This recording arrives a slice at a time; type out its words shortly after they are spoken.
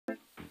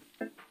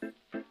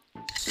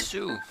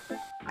Zoo.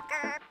 We've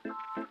got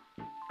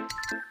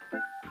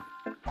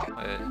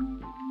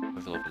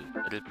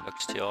BattleBlock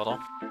Theater.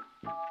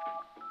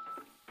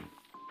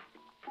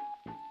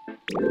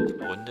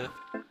 Runde.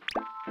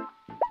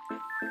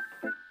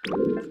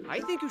 I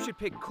think you should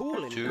pick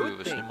cool and Zoo, good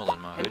was things, nehmen wir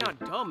denn mal and heute? not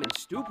dumb and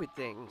stupid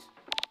things.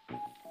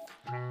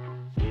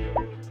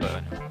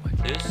 Nehmen wir mal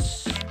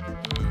das.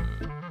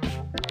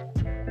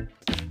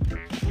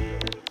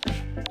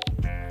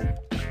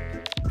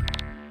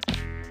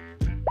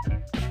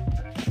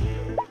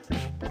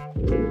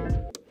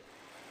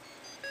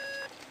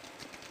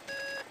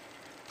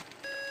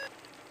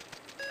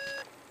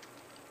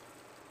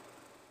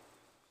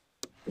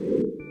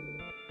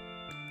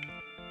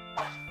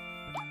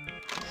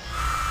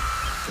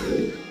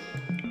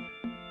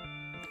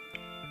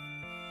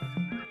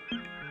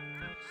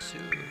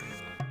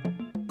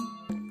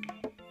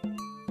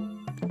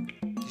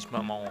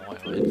 Diesmal machen wir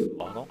euren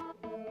Vater.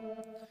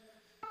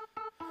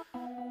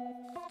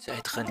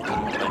 Zeitrennen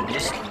können wir beim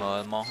nächsten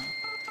Mal machen.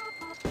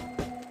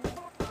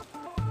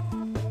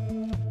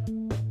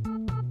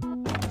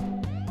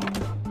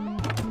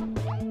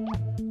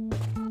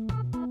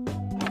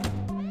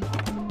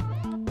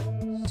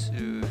 So,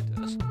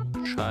 da ist ein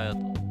gescheitert.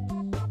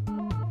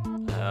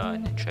 Ja,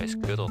 in den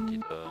scheiß Göttern, die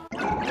da.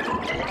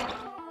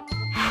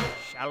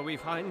 Shall we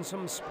find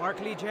some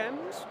sparkly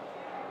gems?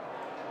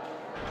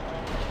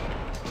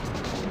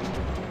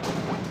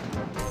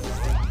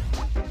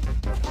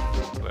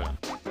 Well.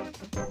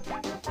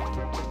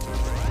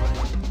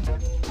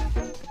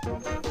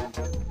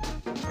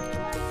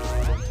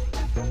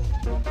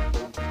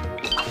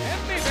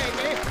 Happy,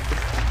 baby!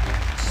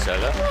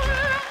 Zelle.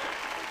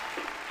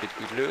 Geht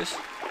gut los.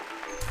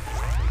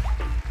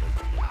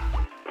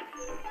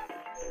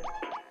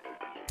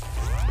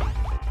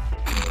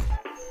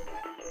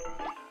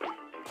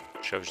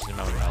 Schaffe ich es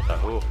immer mehr da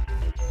hoch.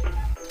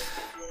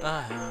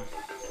 Ah ja.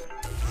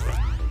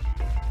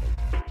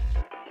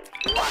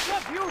 What a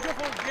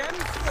beautiful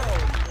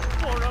gemstone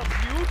for a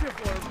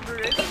beautiful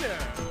prisoner!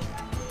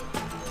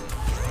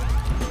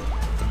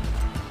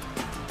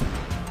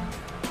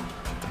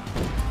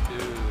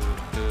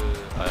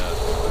 Ah ja,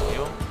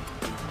 hier.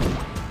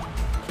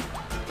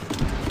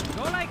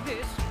 Go like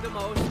this, the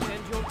most,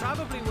 and you'll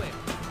probably win.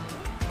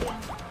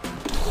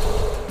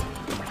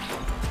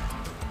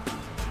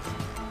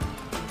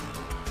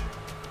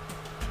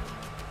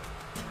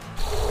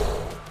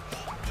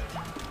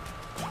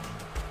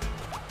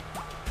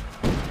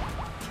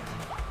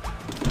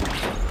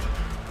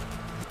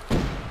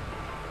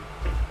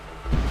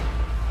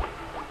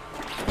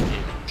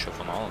 Nee, schon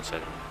von der anderen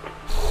Seite.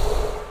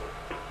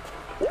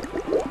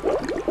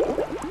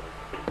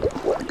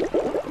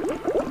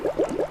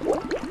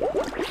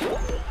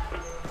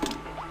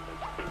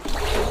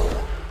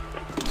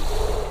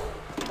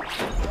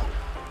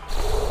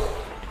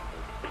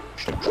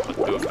 Stimmt schon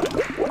doof, ey.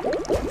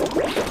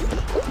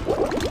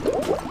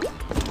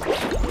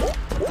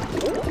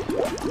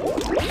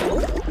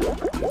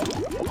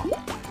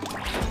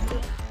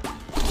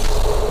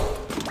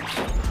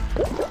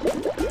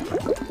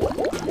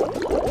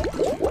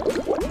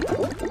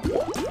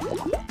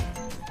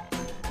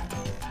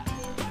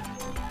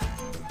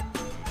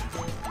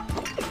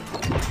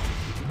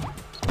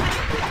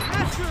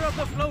 Master of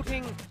the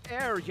floating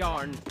air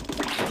yarn.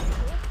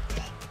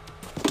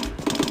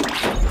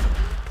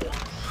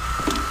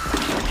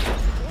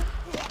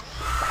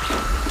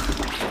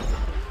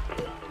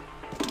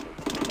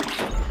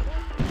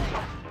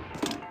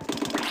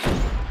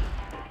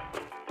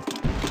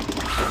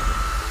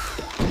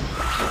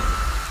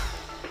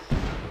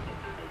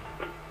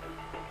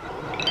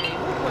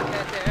 Who put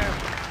that there?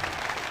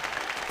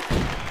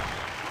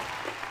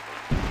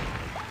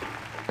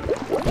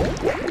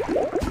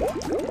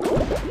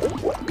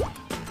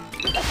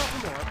 A couple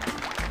more.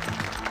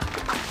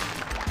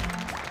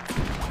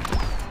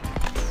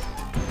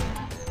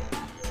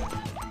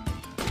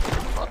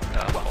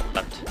 Ja,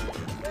 verdammt.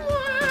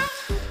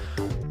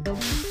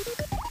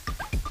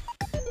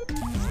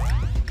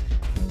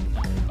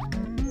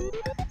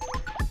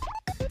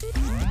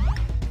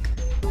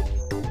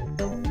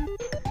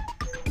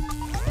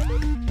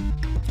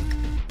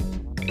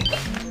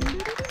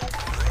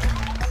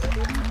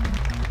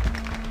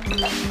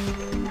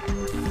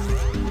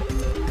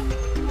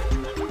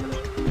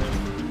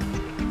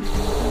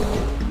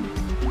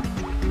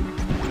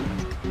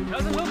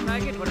 Doesn't look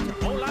like it, but it's a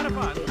whole lot of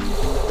fun.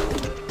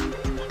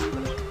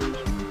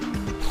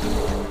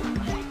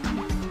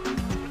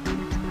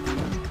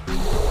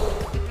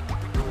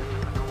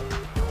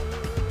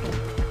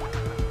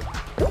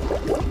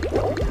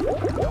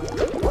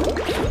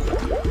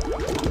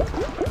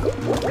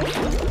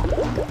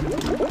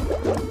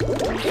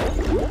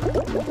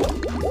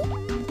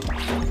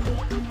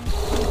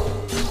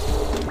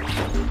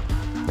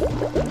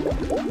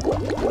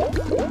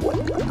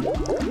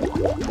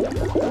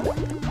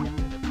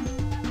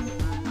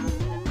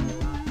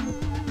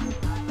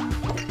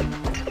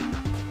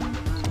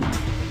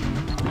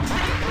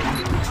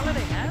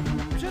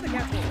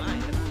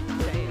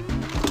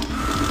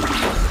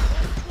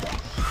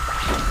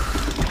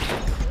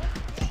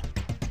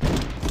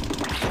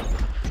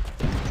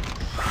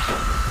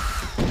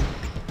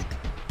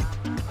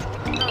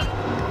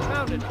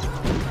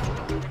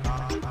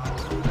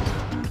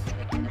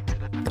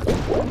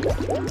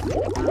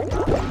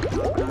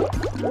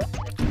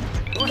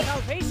 Your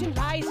salvation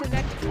lies in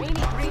that tiny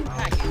green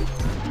package.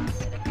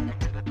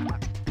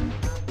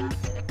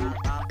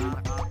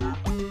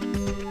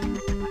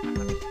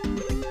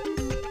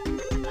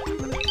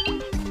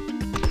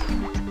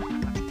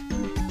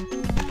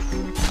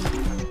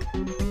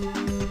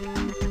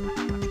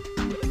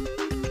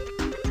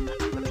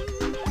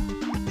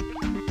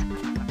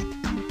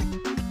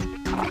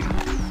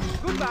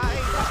 Goodbye.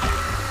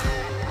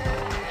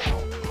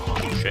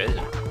 Shell.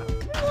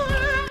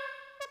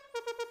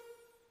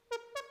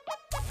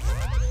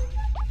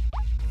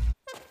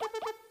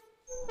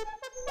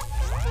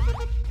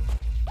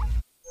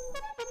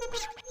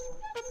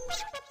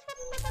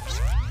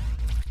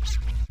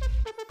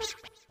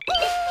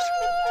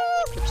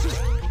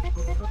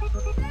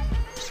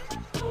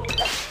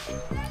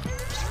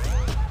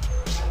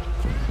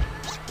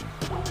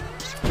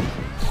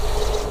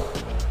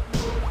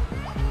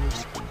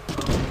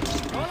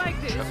 Go like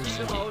this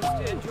the most,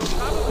 and you'll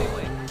probably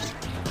win.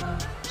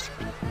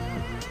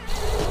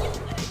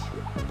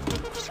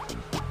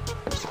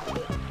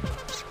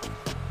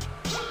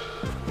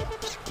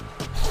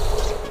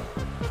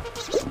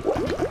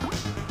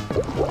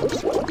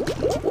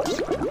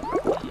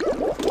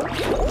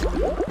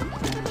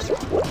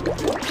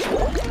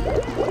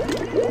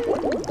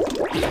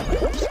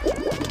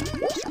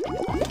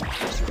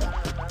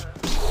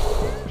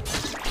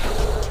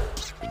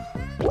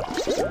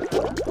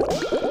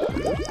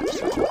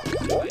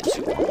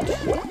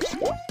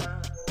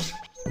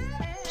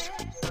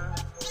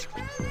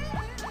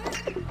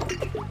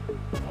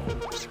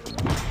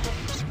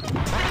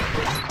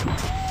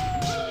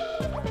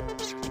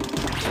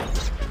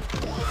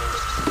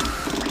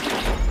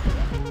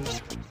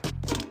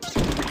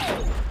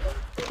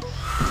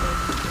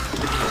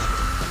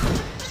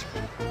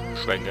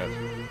 Schwenke.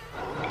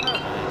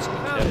 Jetzt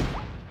kommt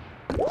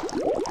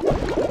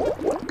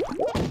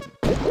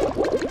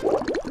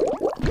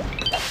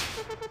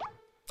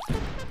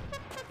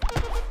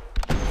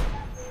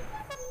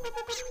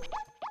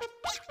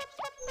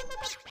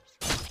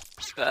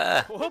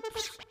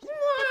Whoops.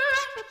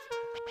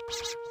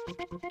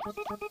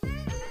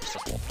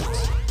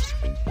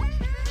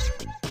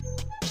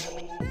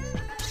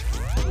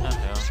 Ach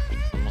ja,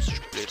 dann muss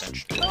ich blöd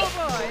einstellen. Oh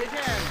boy,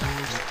 again.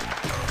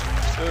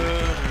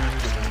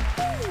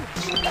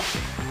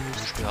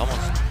 Wie Spiel haben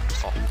wir's?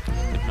 Oh,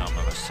 gib mir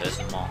mal was zu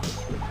essen machen.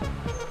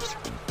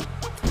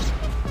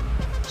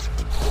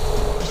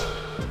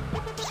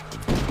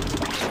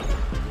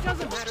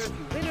 Doesn't matter if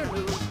you win or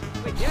lose.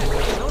 Wait, yes,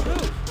 don't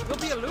lose. You'll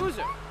be a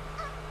loser.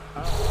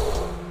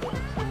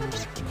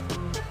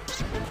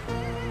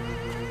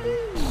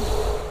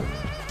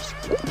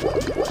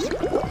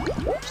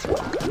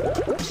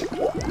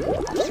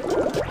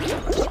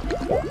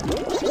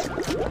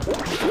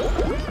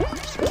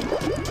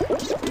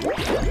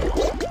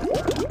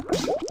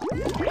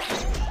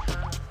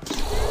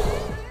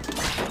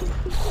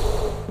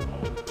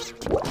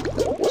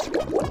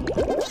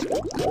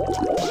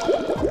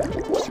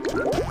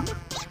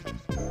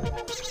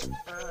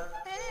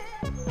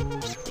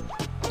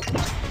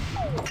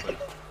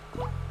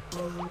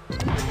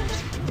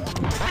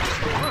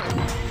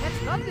 Let's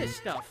love this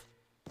stuff.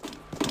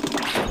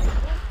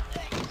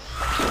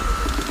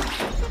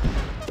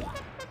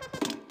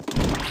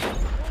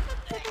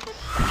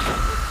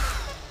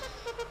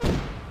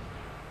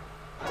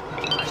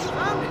 I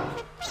found it.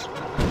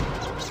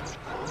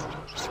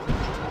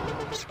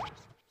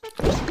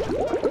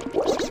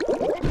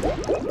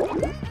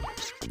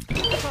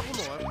 A couple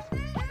more.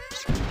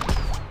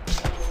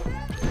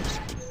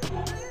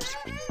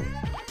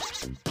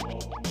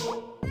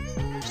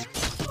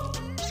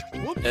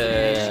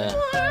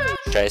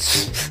 Scheiße.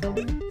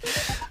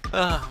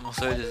 Man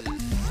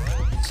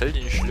soll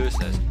den nicht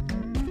loslassen.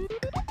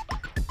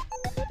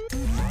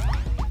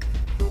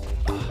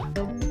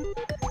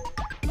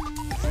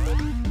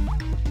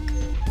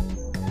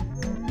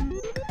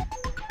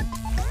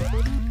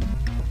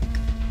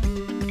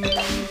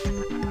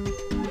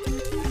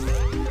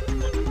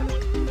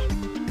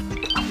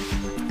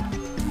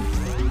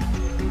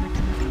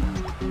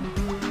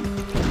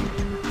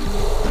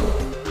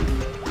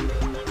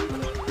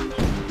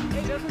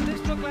 Hey, doesn't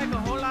this look like a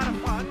whole lot of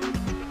fun?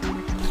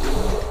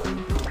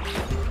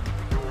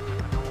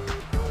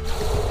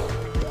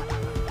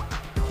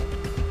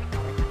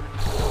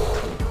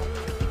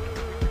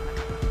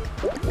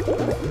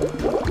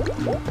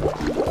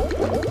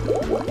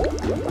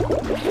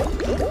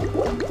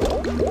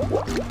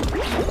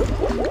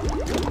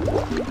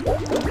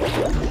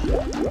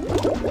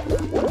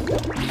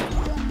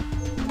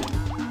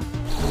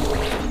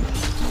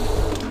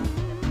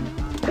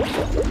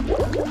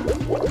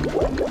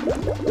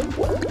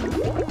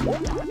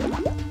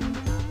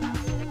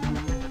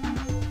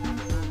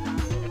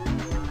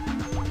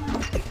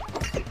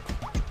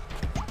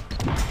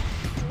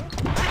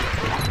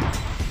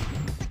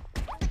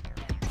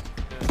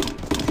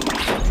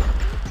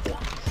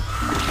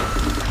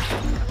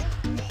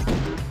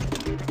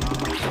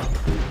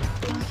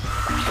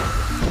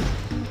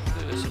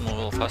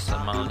 Fast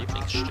an meiner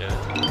Lieblingsstelle.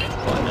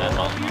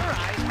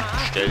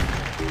 Stellen.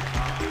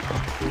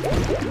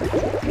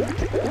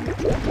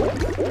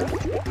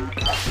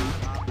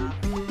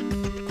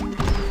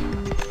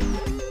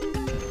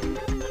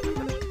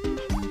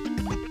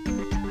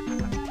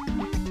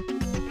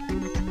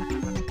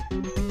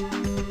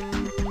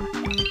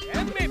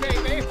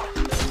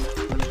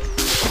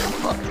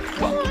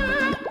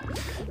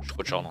 Ich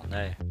rutsche auch noch,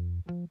 nee.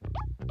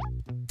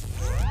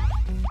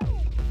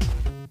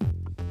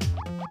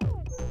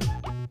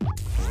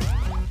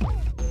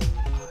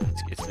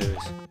 Jetzt geht's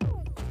los.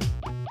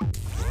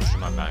 Schon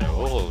mal mehr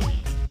hoch.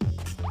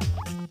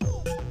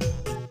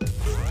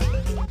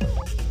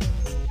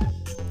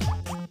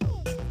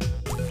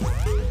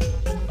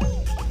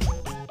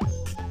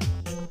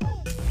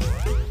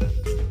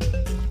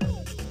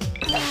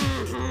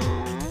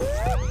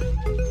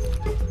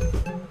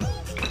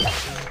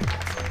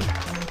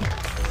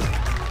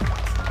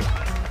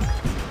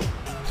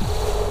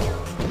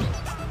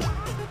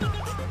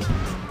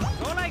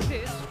 Go like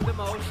this the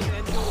most,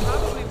 and you'll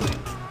probably win.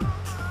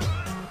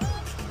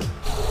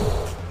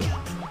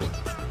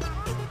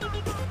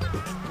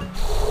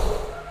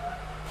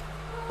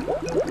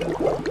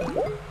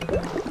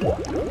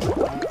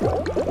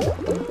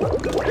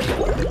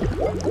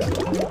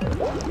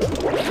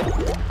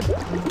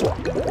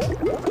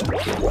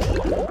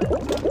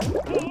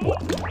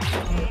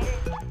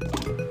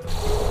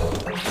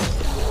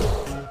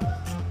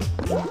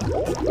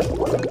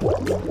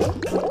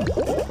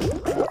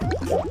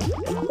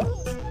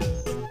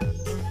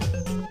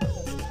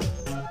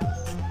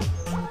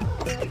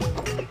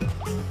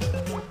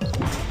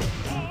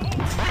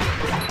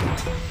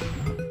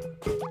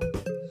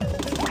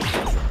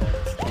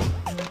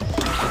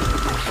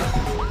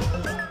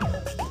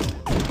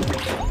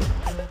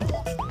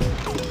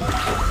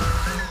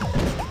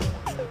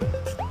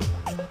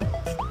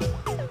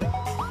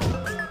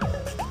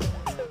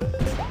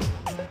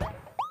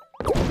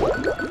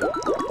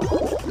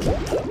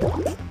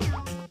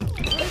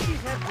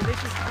 These have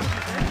delicious fruity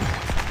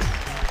veggies.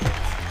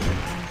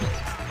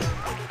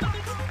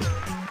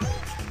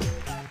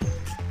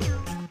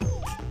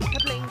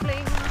 Bling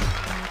bling.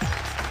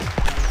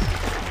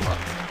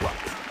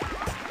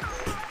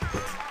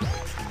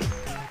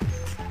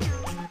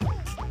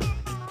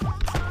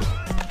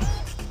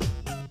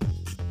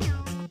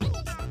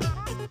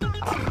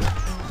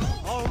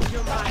 Hold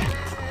your mind.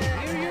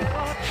 Clear your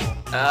thoughts.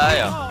 Ah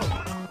ja.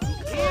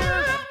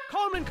 Clear,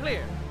 calm and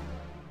clear.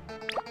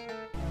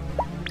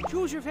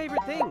 Choose your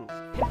favorite things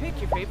and pick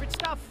your favorite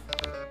stuff.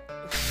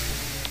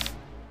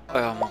 Ah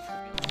ja, mal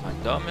probieren wir mal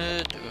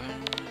damit und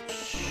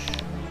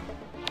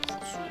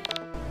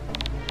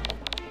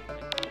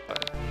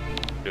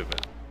Löwe.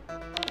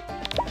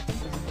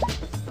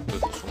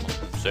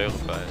 Säure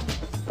geil.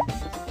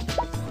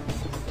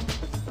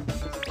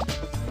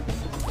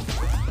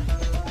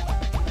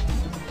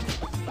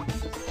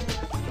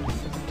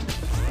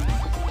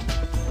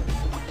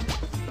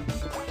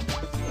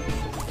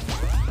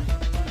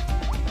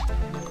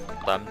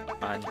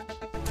 Verdammt, Mann.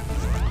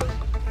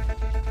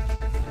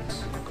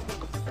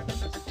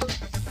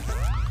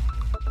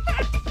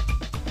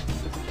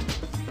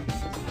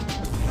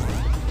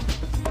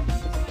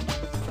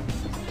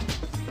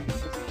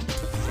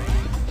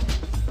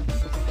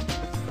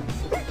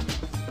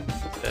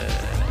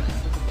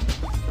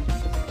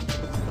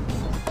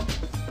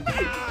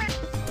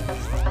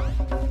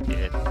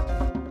 Jetzt.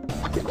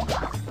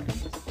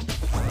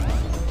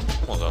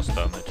 Oh, das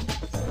damit.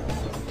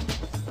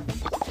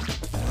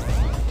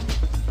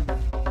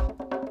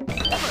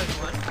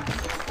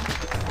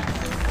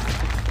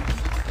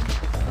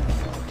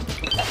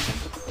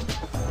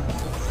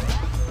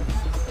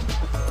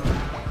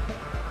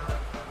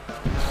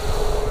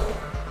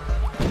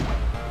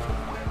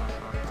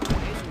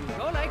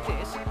 Go like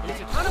this, and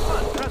it's a ton of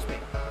fun, trust me.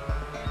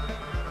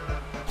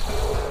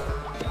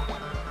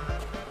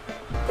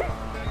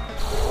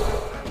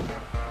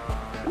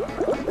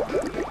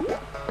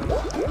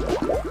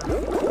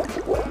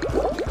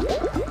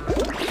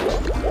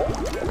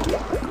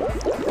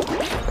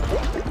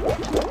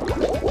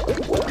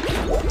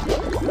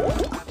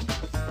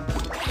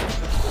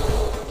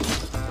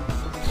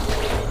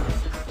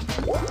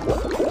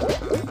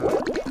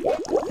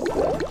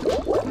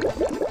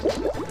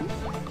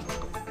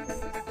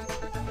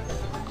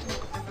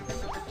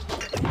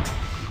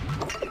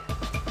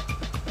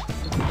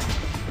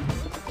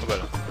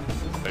 Voilà.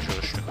 Welche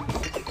Richtung?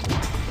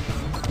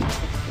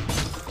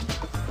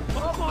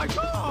 Oh my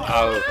god!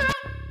 Au.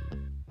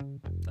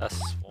 Das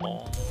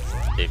war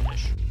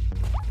dämlich.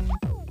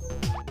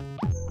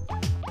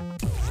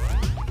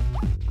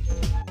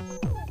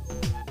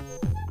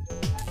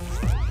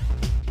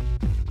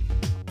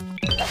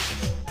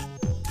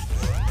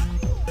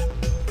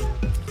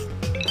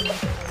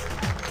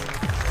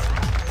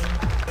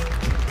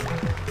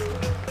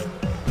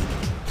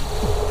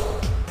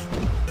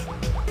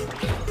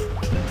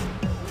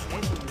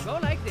 Go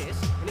like this,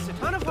 and it's a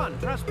ton of fun,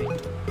 trust me.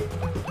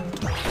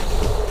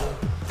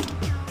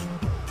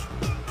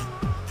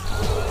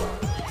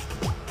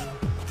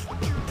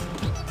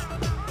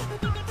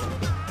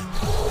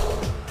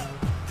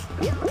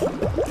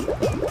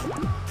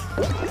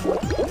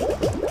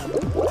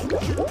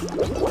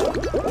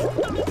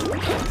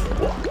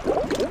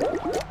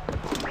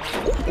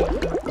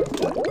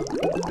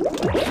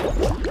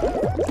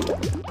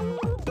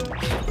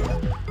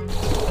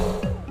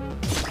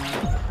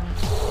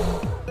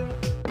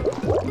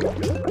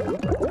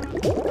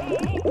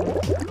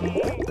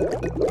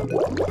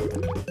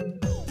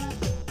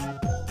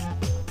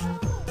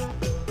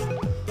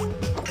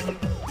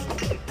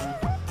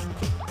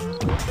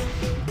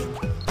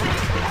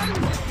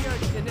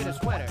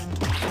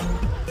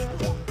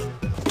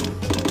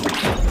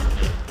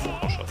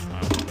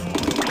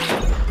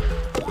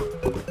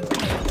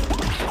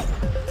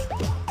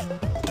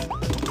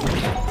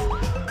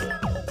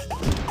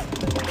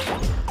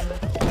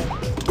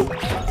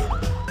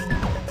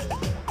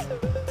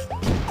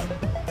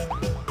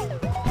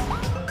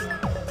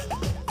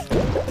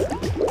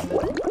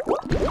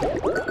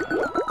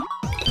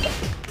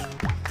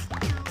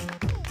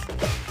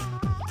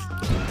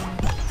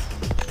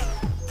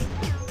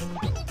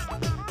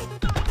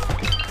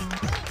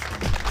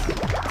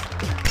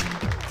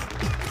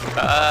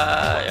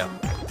 Ja.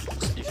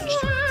 Das lief nicht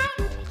so gut.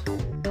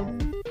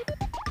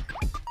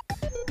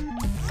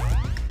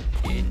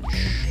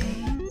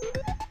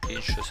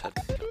 Den Schuss hat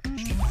er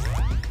nicht.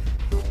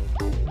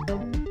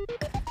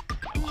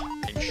 Oh,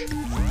 Mensch.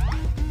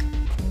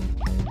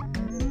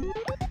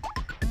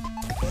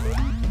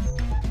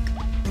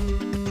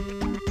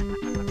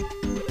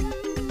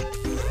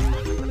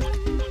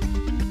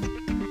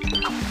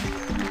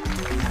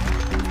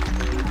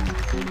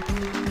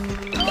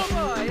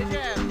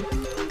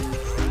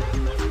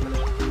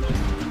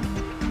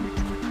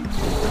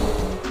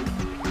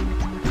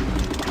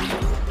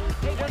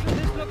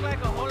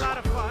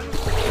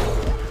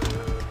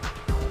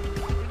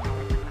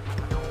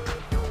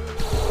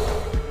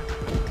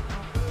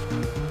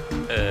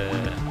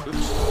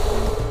 Ups.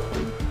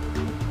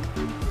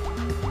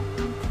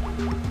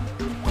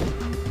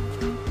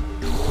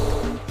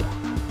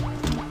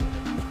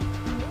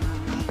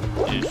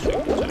 Ist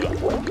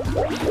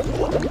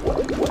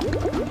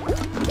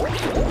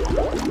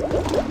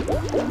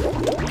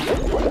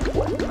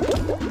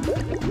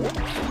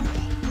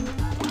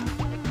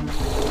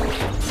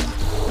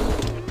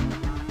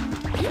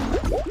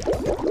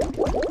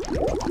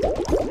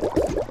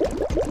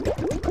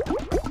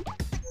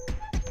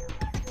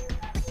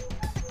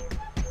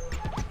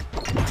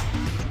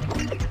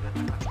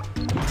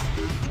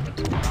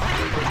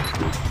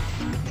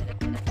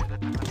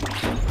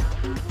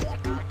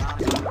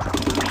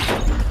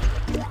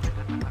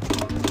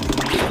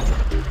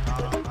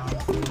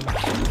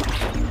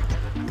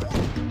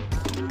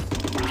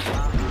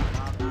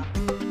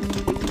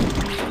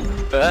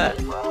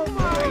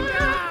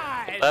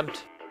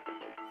verdammt.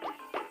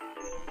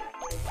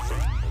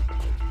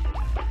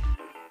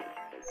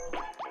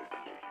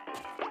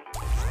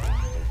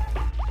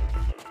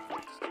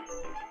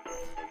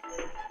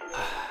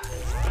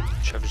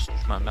 Schaffe ich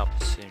nicht mal mehr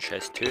bis den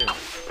scheiß Till.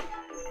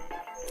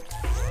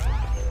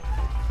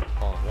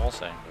 Oh, wahr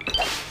sein.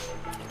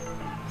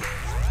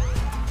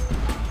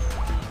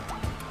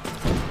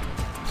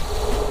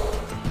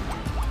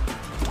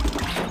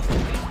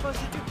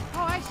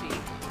 Oh, I see.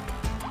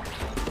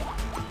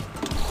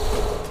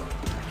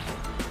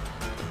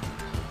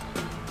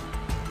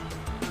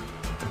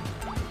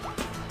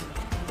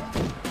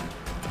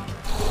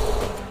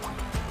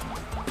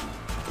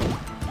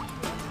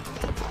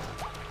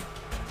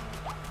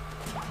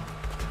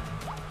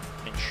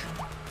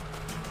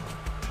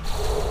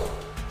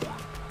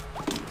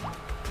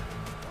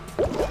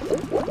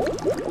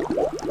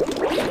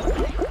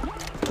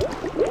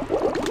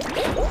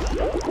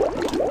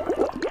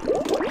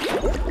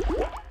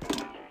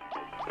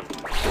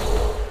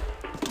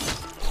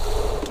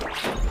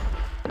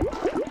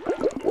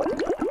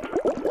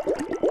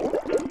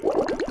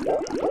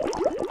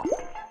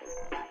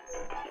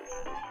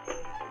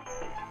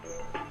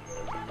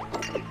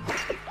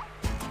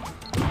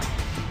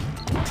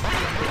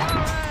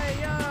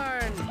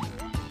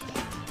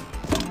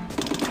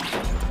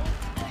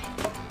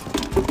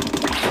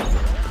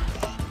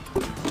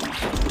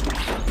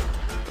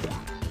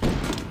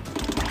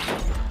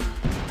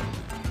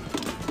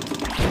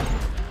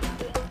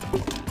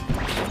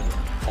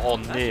 Oh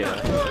nee.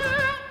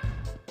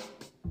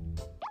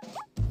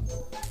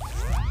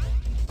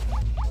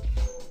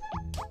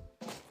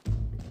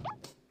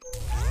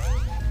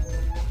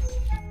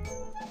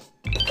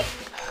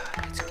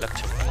 Jetzt klappt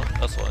es ja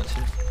besser als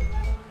hinten.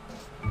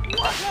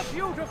 What a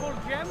beautiful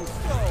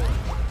gemstone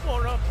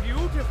for a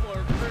beautiful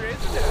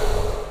prisoner.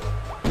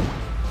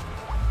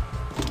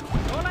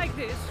 Go like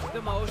this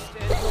the most,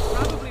 and you'll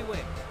probably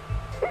win.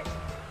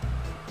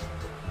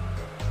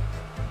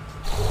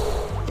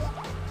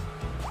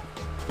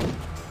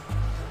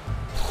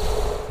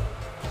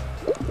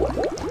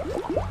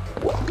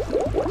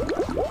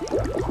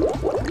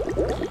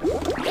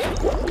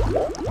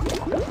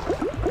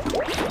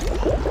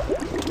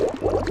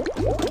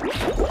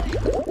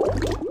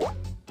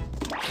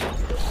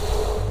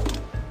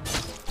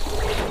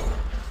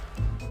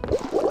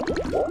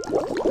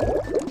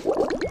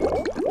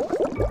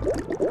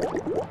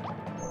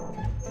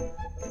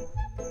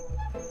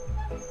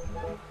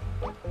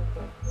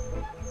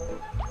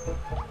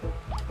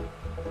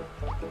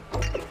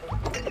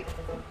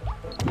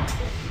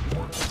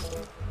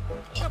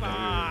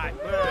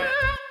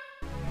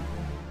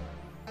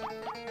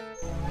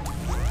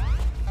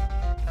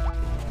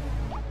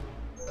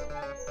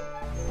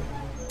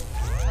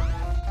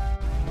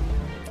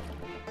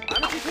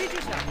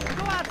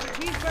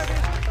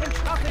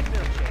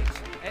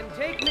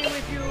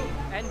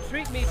 And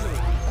treat me too.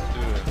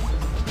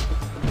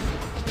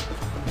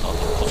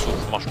 Also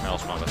versuch, mach mir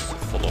erstmal was zu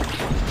futtern.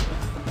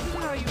 This is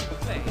how you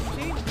play,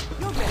 see?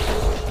 You'll get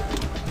it.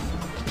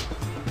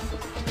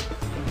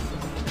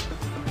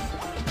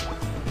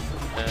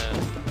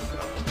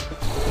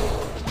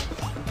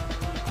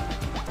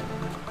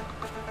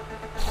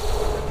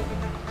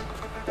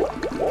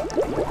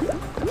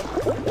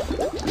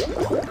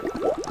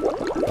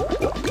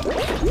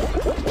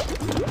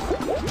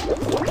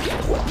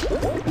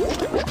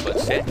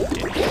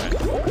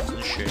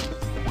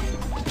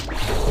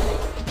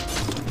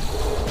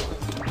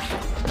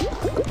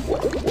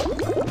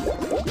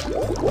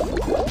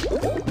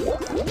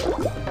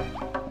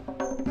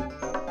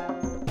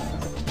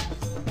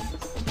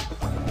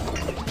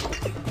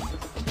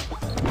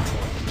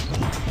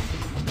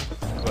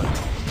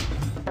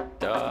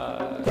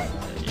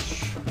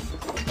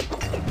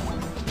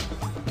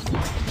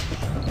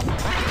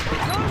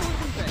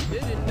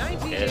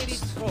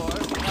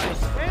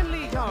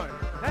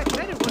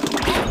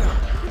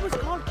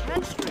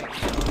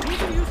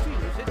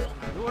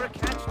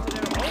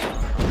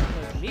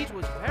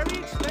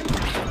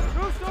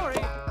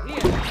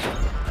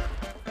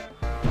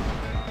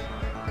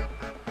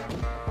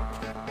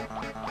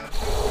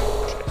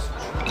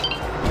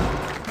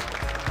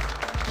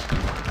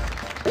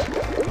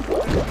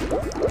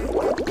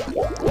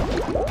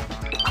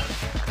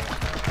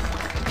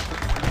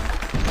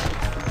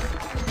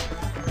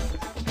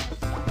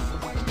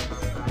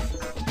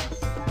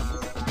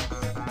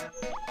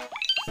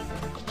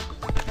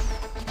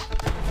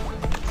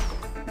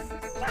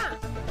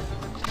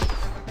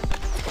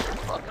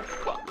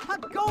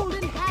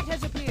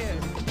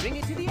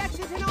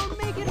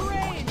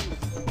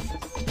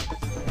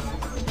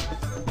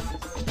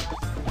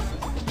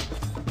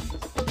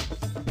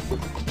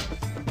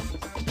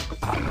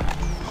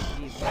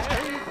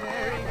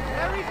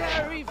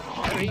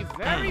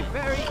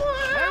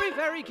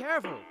 Very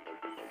careful.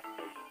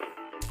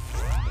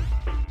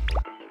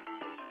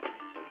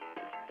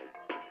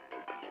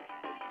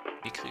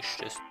 Wie krieg ich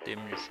das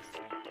dämliche Vieh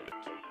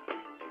tot?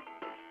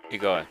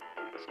 Egal.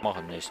 Ich mache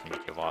im nächsten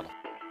Video weiter.